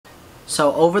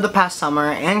So over the past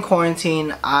summer and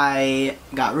quarantine, I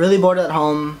got really bored at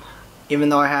home, even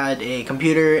though I had a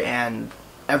computer and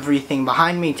everything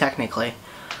behind me technically.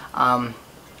 I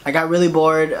got really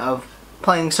bored of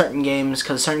playing certain games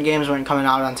because certain games weren't coming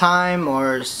out on time,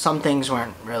 or some things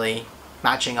weren't really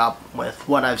matching up with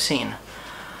what I've seen.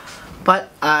 But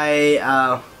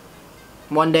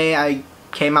one day I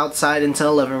came outside into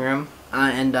the living room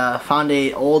and found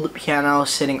an old piano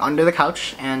sitting under the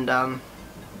couch, and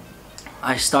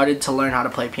I started to learn how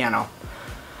to play piano.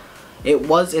 It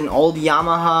was an old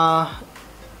Yamaha,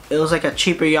 it was like a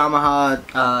cheaper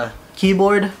Yamaha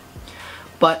keyboard,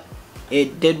 but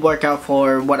it did work out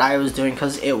for what I was doing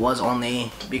because it was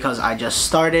only because I just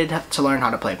started to learn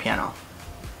how to play piano.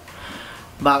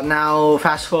 About now,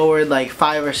 fast forward like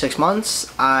 5 or 6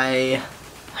 months, I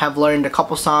have learned a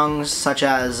couple songs such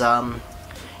as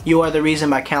You Are the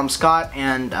Reason by Callum Scott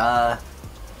and a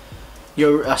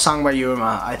song by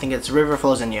Yuruma. I think it's River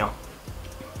Flows in You.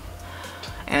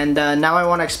 And now I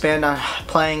want to expand on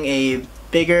playing a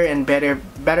bigger and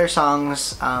better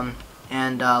songs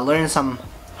and learn some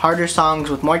harder songs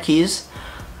with more keys.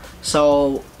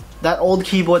 So that old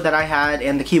keyboard that I had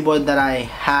and the keyboard that I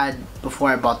had before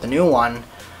I bought the new one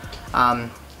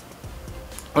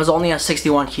was only a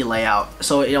 61 key layout,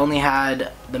 so it only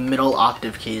had the middle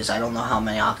octave keys. I don't know how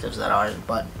many octaves that are,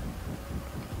 but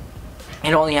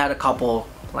it only had a couple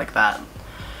like that.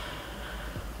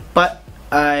 But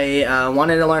I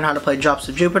wanted to learn how to play Drops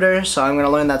of Jupiter, so I'm going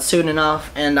to learn that soon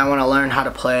enough, and I want to learn how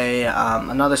to play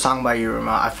another song by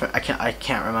Yuruma. I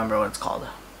can't remember what it's called.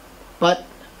 But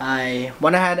I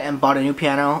went ahead and bought a new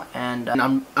piano, and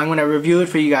I'm going to review it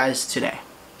for you guys today.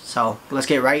 So let's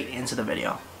get right into the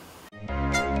video.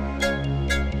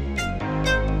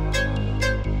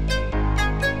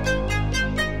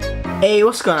 Hey,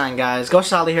 what's going on guys?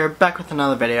 Recital here, back with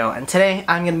another video, and today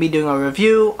I'm going to be doing a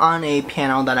review on a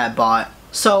piano that I bought.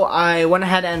 So I went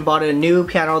ahead and bought a new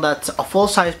piano that's a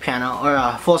full-size piano, or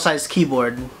a full-size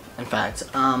keyboard in fact.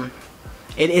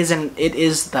 It is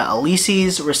the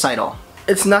Alesis Recital.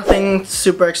 It's nothing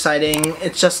super exciting,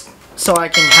 it's just so I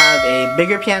can have a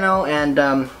bigger piano and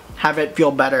have it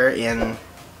feel better in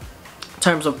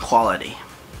terms of quality.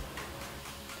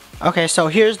 Okay, so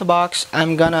here's the box.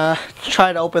 I'm gonna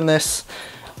try to open this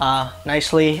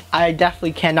nicely. I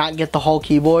definitely cannot get the whole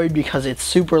keyboard because it's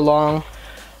super long.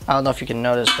 I don't know if you can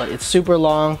notice, but it's super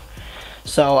long.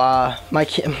 So my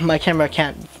camera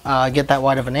can't get that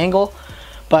wide of an angle.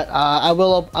 But I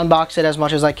will unbox it as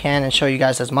much as I can and show you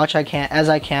guys as much as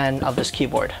I can of this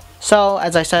keyboard. So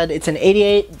as I said, it's an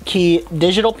 88 key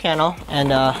digital piano,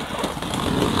 and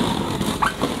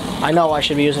I know I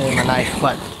should be using a knife,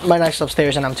 but my knife's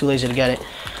upstairs and I'm too lazy to get it.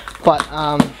 But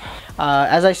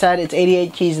as I said, it's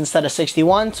 88 keys instead of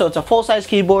 61, so it's a full-size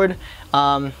keyboard.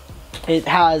 It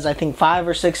has, I think, 5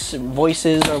 or 6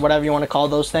 voices, or whatever you want to call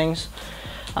those things.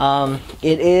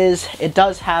 It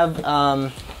does have,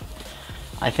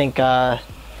 I think,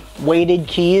 weighted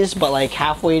keys, but like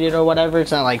half weighted or whatever. It's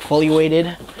not like fully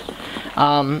weighted.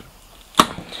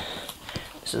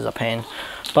 This is a pain.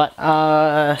 But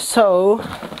I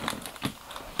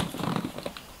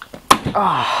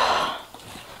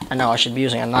know I should be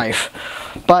using a knife,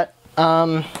 but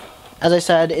as I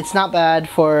said, it's not bad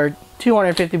for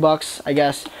 250 bucks, I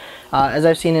guess. As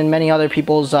I've seen in many other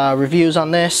people's reviews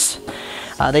on this,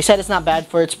 they said it's not bad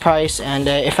for its price, and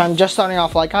if I'm just starting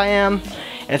off like I am,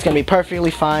 it's gonna be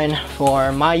perfectly fine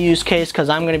for my use case, because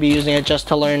I'm gonna be using it just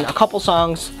to learn a couple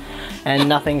songs and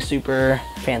nothing super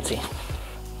fancy.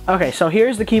 Okay, so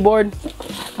here's the keyboard.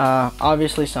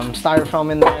 Obviously some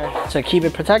styrofoam in there to keep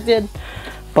it protected,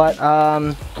 but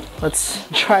let's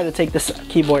try to take this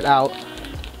keyboard out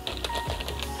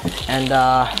and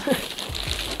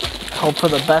hope for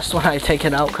the best when I take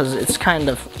it out, because it's kind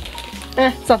of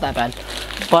it's not that bad.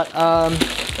 But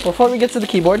before we get to the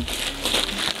keyboard,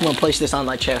 I'm gonna place this on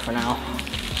my chair for now.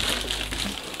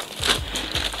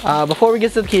 Before we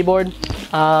get to the keyboard,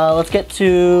 let's get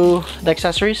to the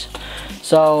accessories.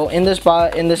 So in this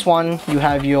one, you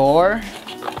have your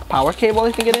power cable,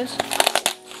 I think it is.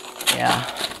 Yeah.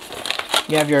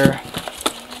 You have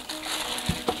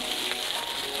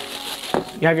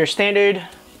your standard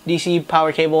DC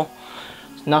power cable.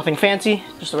 Nothing fancy,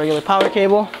 just a regular power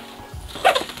cable.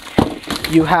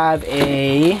 You have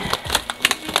a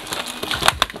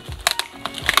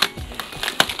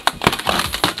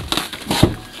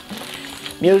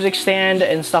music stand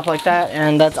and stuff like that,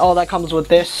 and that's all that comes with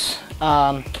this.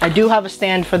 I do have a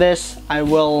stand for this. I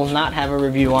will not have a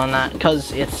review on that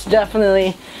because it's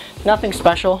definitely nothing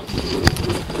special.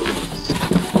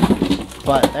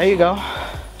 But there you go.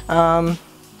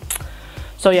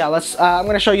 So yeah, I'm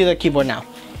gonna show you the keyboard now.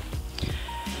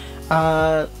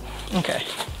 Okay.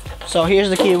 So here's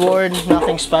the keyboard.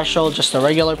 Nothing special, just a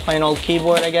regular plain old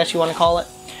keyboard, I guess you want to call it.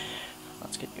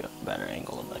 Let's get you a better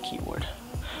angle of the keyboard.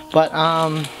 But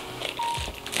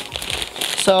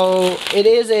so it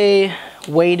is a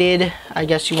weighted, I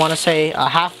guess you want to say a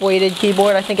half weighted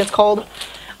keyboard, I think it's called.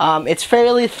 It's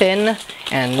fairly thin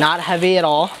and not heavy at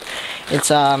all.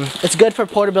 It's good for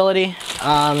portability.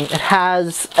 It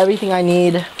has everything I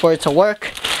need for it to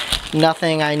work.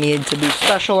 Nothing I need to be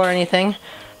special or anything,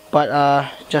 but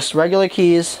just regular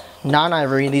keys,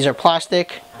 non-ivory. These are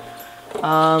plastic.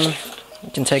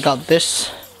 You can take out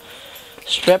this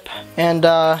strip, and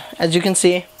as you can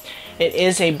see, it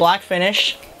is a black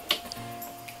finish.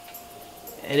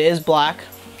 It is black.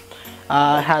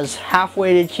 It has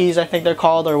half-weighted keys, I think they're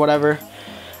called, or whatever.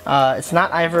 It's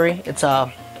not ivory. It's I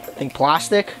think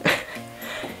plastic.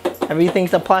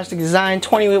 Everything's a plastic design.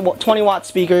 20 watt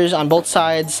speakers on both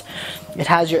sides. It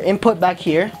has your input back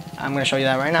here. I'm going to show you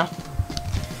that right now.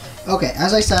 Okay,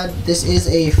 as I said, this is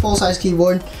a full-size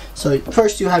keyboard. So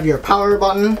first you have your power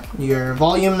button, your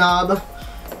volume knob.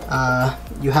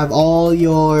 You have all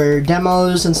your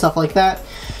demos and stuff like that.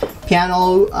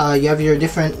 Piano, you have your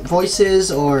different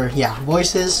voices,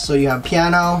 voices. So you have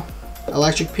piano,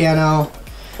 electric piano,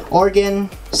 organ,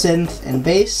 synth, and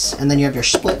bass. And then you have your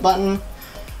split button,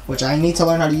 which I need to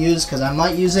learn how to use because I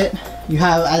might use it. You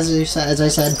have, as I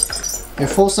said, your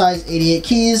full-size 88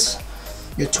 keys,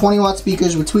 your 20 watt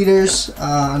speakers with tweeters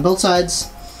on both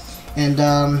sides, and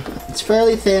it's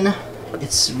fairly thin.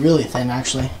 It's really thin,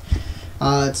 actually.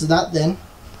 It's that thin.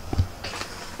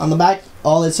 On the back,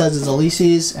 all it says is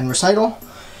Alesis and Recital.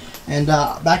 And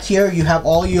back here, you have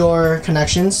all your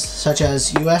connections, such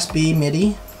as USB,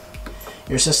 MIDI,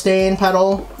 your sustain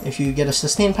pedal, if you get a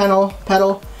sustain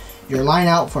pedal, your line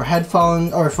out for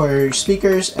headphone or for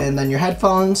speakers, and then your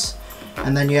headphones,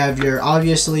 and then you have your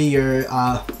obviously your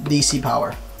DC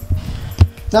power.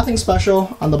 Nothing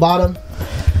special on the bottom,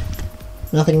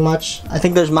 nothing much. I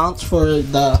think there's mounts for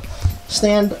the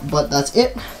stand, but that's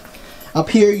it. Up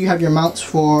here you have your mounts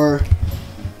for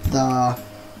the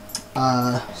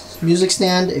music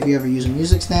stand, if you ever use a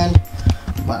music stand,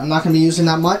 but I'm not going to be using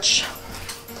that much.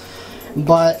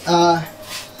 But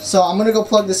so I'm gonna go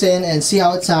plug this in and see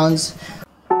how it sounds.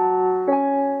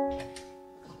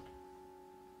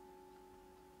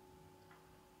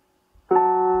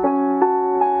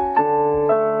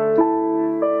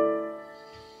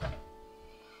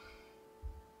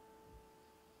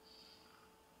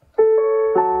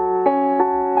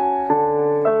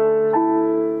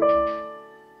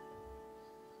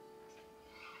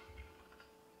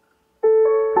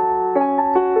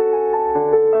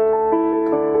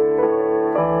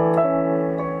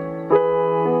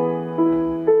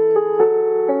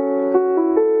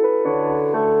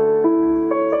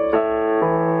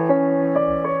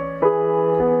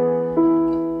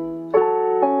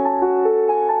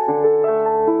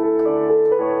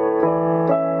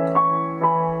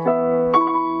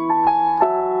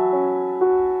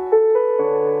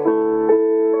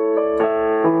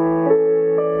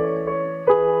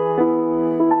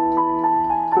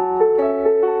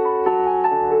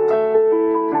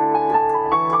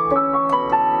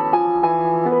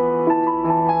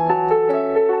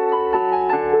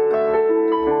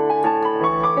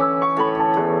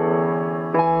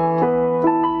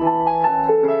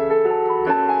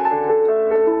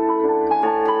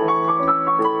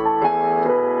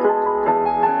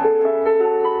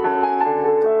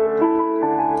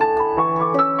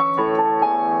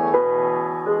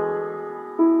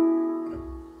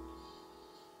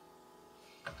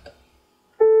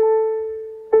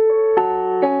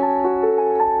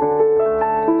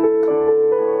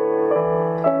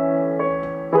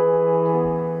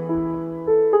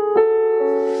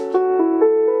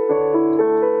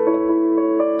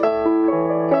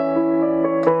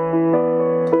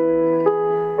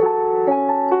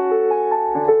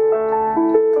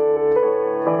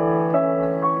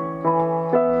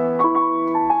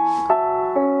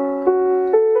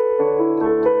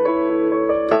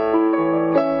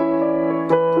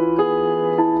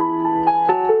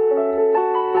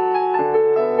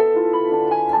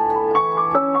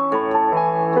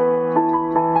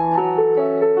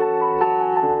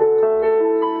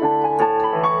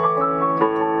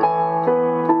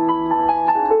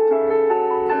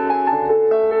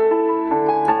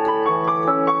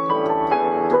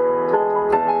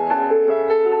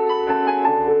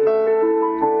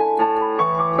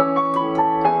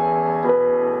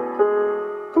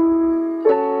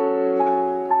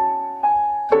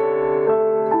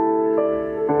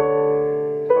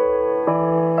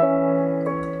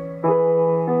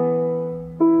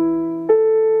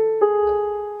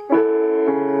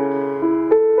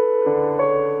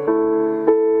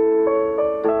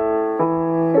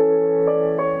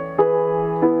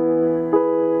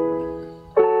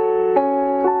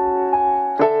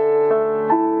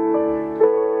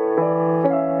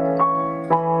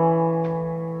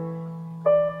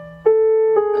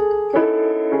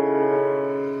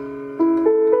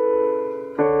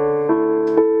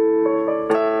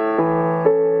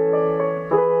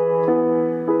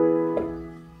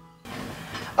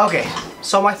 Okay,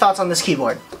 so my thoughts on this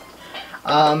keyboard.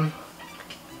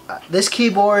 This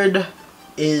keyboard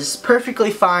is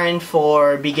perfectly fine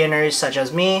for beginners such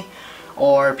as me,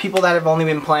 or people that have only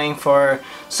been playing for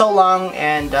so long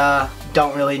and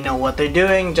don't really know what they're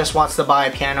doing, just wants to buy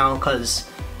a piano because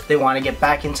they want to get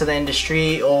back into the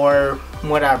industry or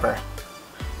whatever.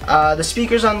 The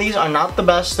speakers on these are not the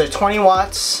best. They're 20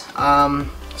 watts,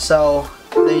 so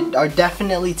they are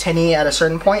definitely tinny at a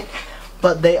certain point,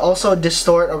 but they also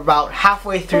distort about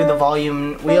halfway through the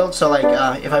volume wheel. So like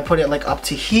if I put it like up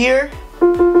to here,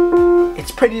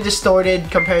 it's pretty distorted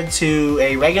compared to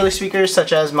a regular speaker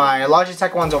such as my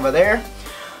Logitech ones over there.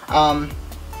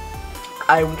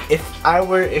 If I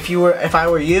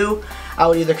were you, I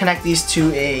would either connect these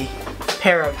to a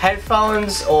pair of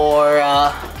headphones or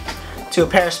to a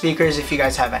pair of speakers if you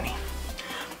guys have any.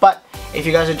 But if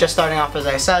you guys are just starting off, as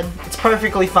I said, it's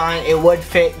perfectly fine. It would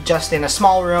fit just in a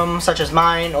small room such as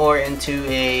mine, or into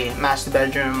a master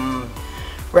bedroom,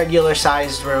 regular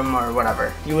sized room, or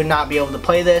whatever. You would not be able to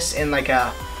play this in like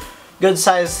a good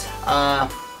sized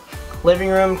living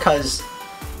room because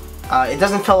it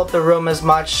doesn't fill up the room as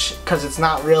much because it's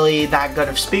not really that good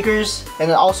of speakers, and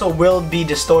it also will be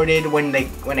distorted when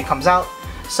it comes out,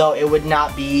 so it would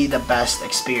not be the best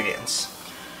experience.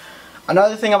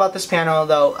 Another thing about this piano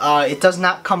though, it does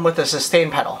not come with a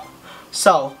sustain pedal,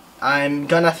 so I'm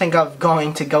gonna think of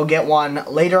going to go get one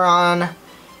later on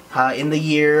in the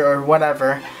year or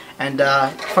whatever, and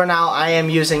for now I am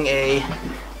using a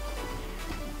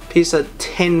piece of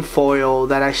tin foil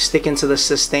that I stick into the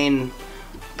sustain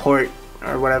port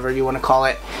or whatever you want to call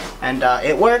it, and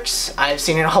it works. I've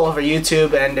seen it all over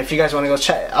YouTube, and if you guys want to go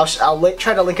check, I'll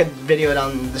try to link a video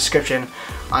down in the description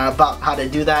about how to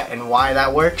do that and why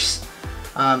that works.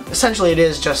 Essentially it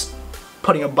is just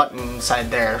putting a button inside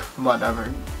there,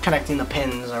 whatever, connecting the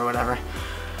pins or whatever.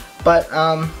 But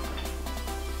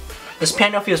this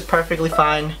piano feels perfectly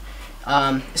fine.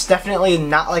 It's definitely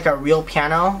not like a real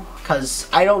piano because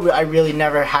I really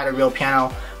never had a real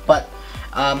piano, but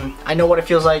I know what it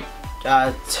feels like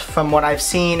from what I've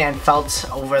seen and felt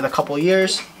over the couple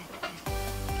years.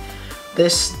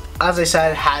 This, as I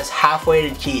said, has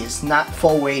half-weighted keys, not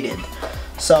full-weighted.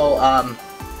 So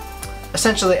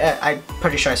essentially, I'm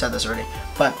pretty sure I said this already,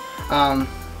 but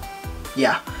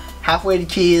yeah, half-weighted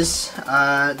keys.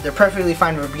 They're perfectly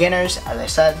fine for beginners, as I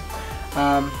said.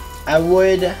 I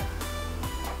would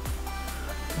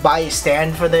buy a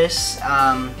stand for this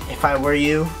if I were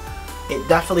you. It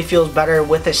definitely feels better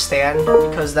with a stand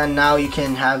because then now you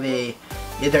can have a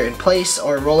either in place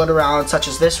or roll it around, such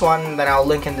as this one that I'll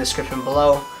link in the description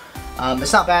below.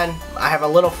 It's not bad. I have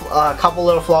a couple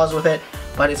little flaws with it,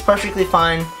 but it's perfectly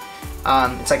fine.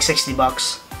 It's like 60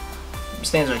 bucks.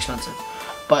 Stands are expensive,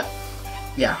 but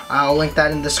yeah, I'll link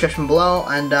that in the description below,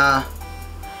 and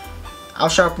I'll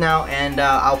shut up now, and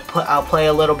I'll play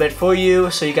a little bit for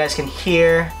you so you guys can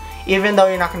hear, even though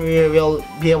you're not going to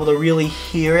be able to really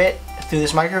hear it through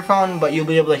this microphone, but you'll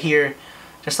be able to hear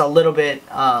just a little bit,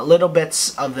 little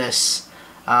bits of this,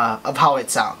 of how it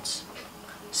sounds.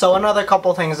 So another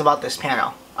couple things about this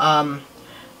piano.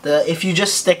 If you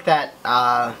just stick that,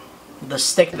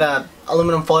 the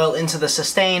aluminum foil into the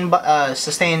sustain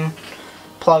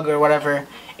plug or whatever,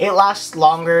 it lasts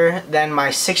longer than my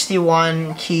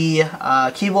 61 key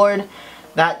keyboard.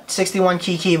 That 61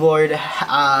 key keyboard,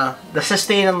 the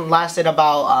sustain lasted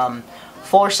about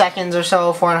 4 seconds or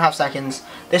so, 4.5 seconds.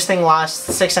 This thing lasts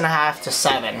 6.5 to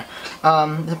 7,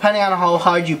 depending on how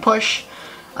hard you push.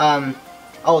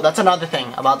 Oh, that's another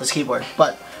thing about this keyboard,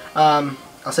 but I'll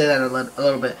say that in a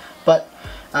little bit. But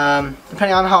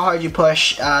depending on how hard you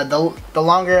push, the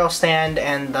longer it'll stand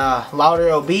and the louder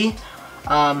it'll be.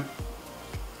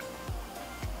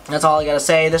 That's all I gotta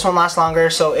say. This one lasts longer,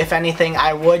 so if anything,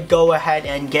 I would go ahead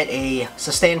and get a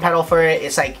sustain pedal for it.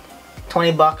 It's like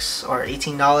 20 bucks or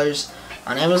 $18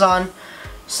 on Amazon.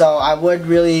 So I would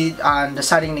really, on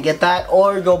deciding to get that,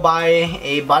 or go buy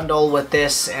a bundle with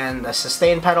this and the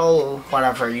sustain pedal,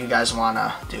 whatever you guys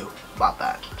wanna do about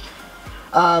that.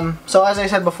 So as I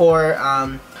said before,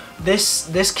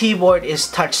 this keyboard is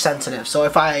touch sensitive. So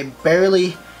if I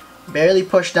barely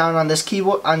push down on this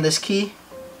keyboard, on this key,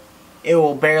 it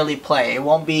will barely play. It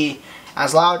won't be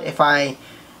as loud. If I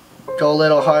go a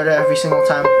little harder every single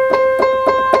time,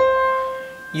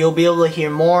 you'll be able to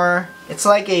hear more. It's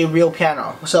like a real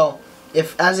piano. So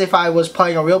as if I was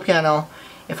playing a real piano,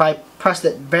 if I pressed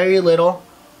it very little,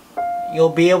 you'll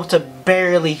be able to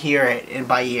barely hear it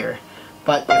by ear.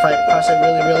 But if I press it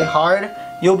really hard,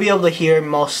 you'll be able to hear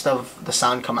most of the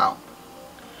sound come out.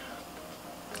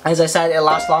 As I said, it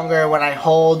lasts longer when I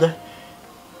hold,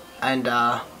 and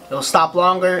it'll stop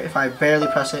longer. If I barely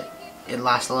press it, it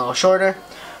lasts a little shorter.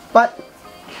 but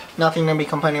nothing to be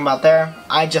complaining about there.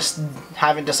 I just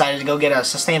haven't decided to go get a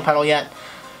sustain pedal yet,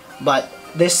 but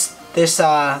this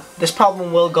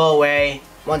problem will go away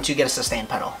once you get a sustain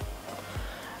pedal.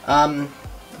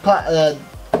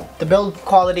 The build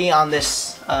quality on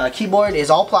this keyboard is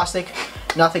all plastic,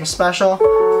 nothing special,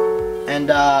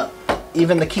 and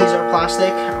even the keys are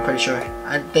plastic. I'm pretty sure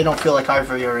they don't feel like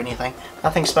ivory or anything.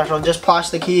 Nothing special, just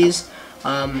plastic keys.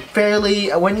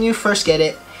 When you first get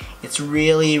it, it's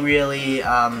really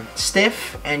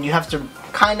stiff, and you have to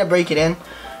kind of break it in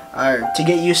to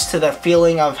get used to the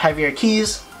feeling of heavier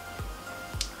keys.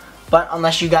 But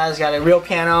unless you guys got a real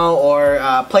piano or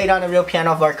played on a real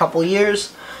piano for a couple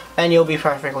years, then you'll be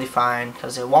perfectly fine,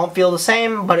 because it won't feel the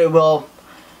same, but it will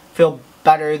feel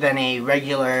better than a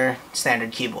regular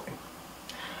standard keyboard.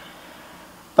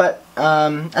 But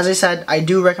as I said, I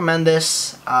do recommend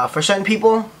this for certain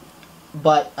people,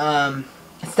 but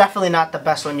it's definitely not the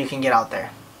best one you can get out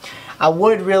there. I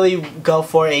would really go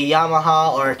for a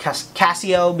Yamaha or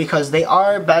Casio, because they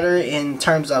are better in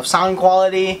terms of sound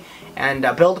quality and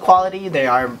build quality. They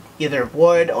are either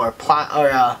wood or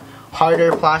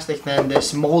harder plastic than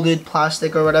this molded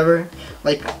plastic or whatever.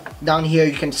 Like down here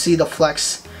you can see the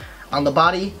flex on the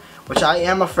body, which I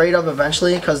am afraid of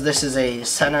eventually, because this is a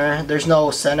center. There's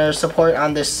no center support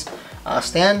on this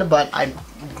stand, but I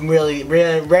really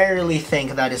rarely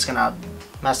think that it's gonna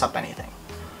mess up anything.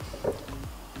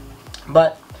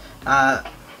 But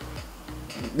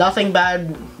nothing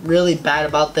really bad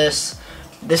about this.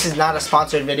 This is not a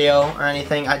sponsored video or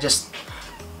anything. I just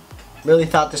really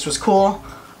thought this was cool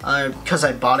because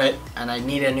I bought it and I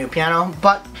needed a new piano.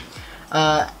 But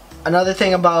another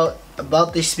thing about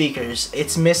these speakers,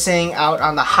 it's missing out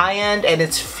on the high end, and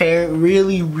it's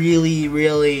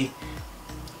really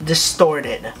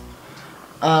distorted.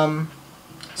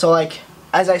 So like,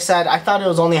 as I said, I thought it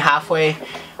was only halfway to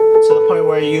the point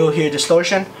where you'll hear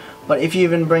distortion, but if you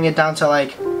even bring it down to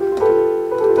like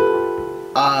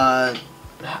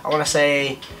I want to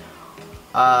say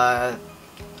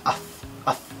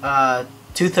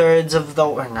 2/3 of the,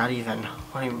 or not even,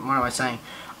 what am I saying,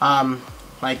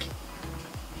 like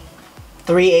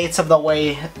 3/8 of the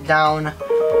way down,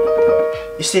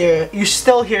 you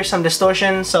still hear some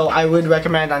distortion. So I would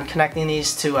recommend on connecting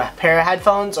these to a pair of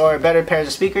headphones or better pairs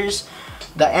of speakers.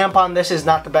 The amp on this is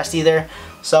not the best either,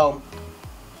 so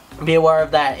be aware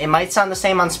of that. It might sound the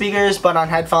same on speakers, but on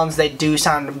headphones they do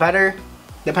sound better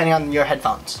depending on your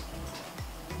headphones.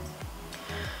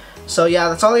 So yeah,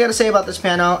 that's all I gotta say about this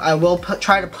piano. I will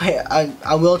try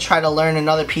to learn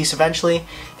another piece eventually.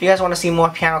 If you guys want to see more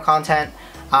piano content,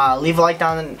 leave a like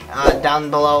down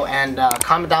below, and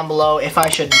comment down below if I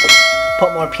should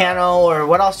put more piano or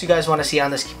what else you guys want to see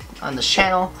on this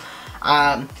channel.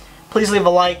 Please leave a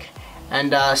like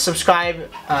and subscribe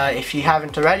if you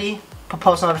haven't already. Put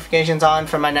post notifications on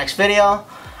for my next video.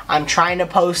 I'm trying to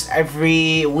post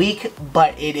every week,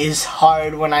 but it is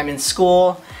hard when I'm in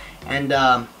school, and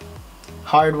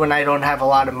hard when I don't have a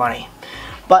lot of money.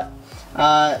 But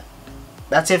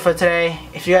that's it for today.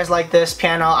 If you guys like this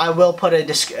piano, I will put it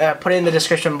in the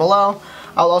description below.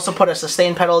 I'll also put a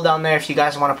sustain pedal down there if you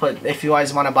guys want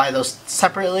to buy those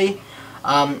separately.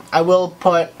 I will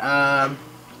put a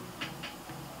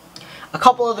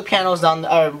couple of the pianos down,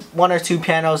 or 1 or 2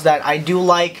 pianos that I do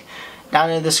like, down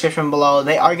in the description below.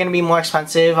 They are going to be more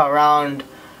expensive, around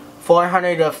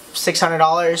 $400 to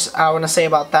 $600. I want to say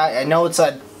about that. I know it's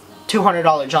a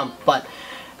 $200 jump, but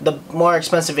the more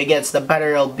expensive it gets, the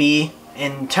better it'll be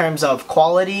in terms of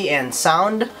quality and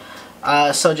sound.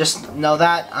 So just know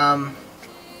that.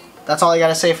 That's all I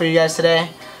gotta say for you guys today.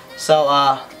 So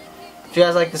if you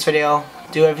guys like this video,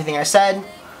 do everything I said.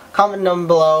 Comment down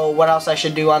below what else I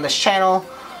should do on this channel,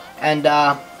 and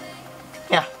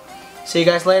yeah, see you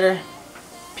guys later.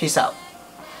 Peace out.